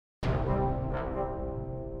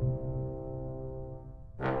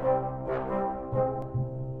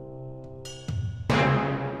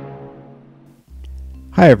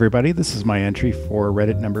Hi everybody, this is my entry for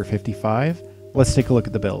Reddit number 55. Let's take a look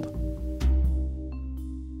at the build.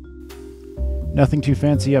 Nothing too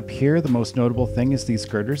fancy up here. The most notable thing is these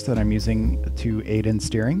girders that I'm using to aid in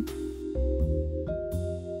steering.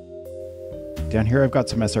 Down here I've got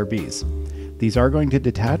some SRBs. These are going to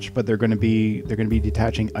detach, but they're going to be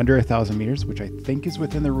detaching under 1,000 meters, which I think is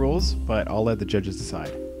within the rules, but I'll let the judges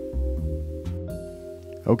decide.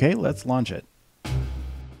 Okay, let's launch it.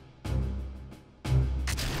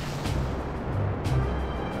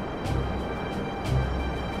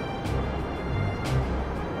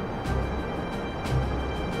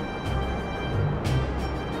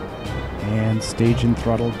 And stage and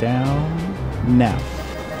throttle down now.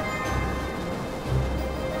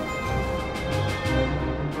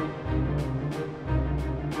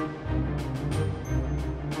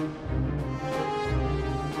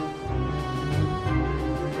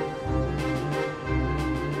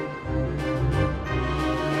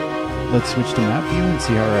 Let's switch to map view and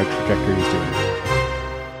see how our trajectory is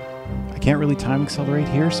doing. I can't really time accelerate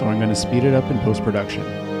here, so I'm going to speed it up in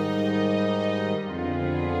post-production.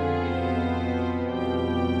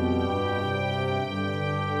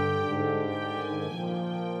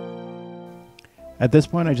 At this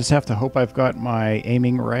point, I just have to hope I've got my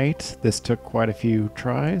aiming right. This took quite a few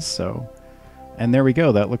tries, and there we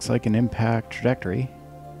go. That looks like an impact trajectory.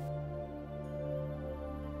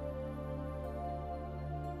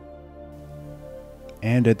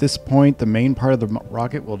 And at this point, the main part of the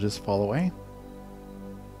rocket will just fall away.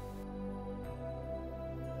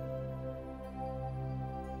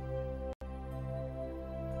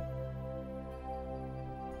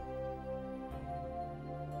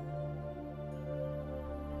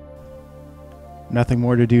 Nothing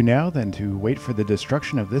more to do now than to wait for the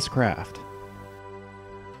destruction of this craft.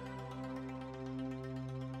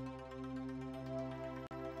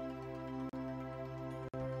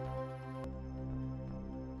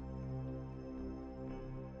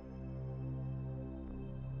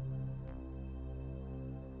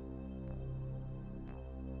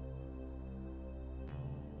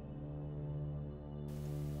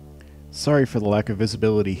 Sorry for the lack of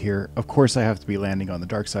visibility here. Of course I have to be landing on the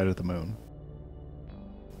dark side of the moon.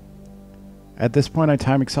 At this point I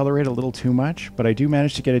time accelerate a little too much, but I do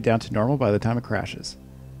manage to get it down to normal by the time it crashes.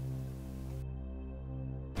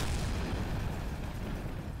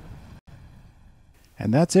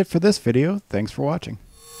 And that's it for this video. Thanks for watching.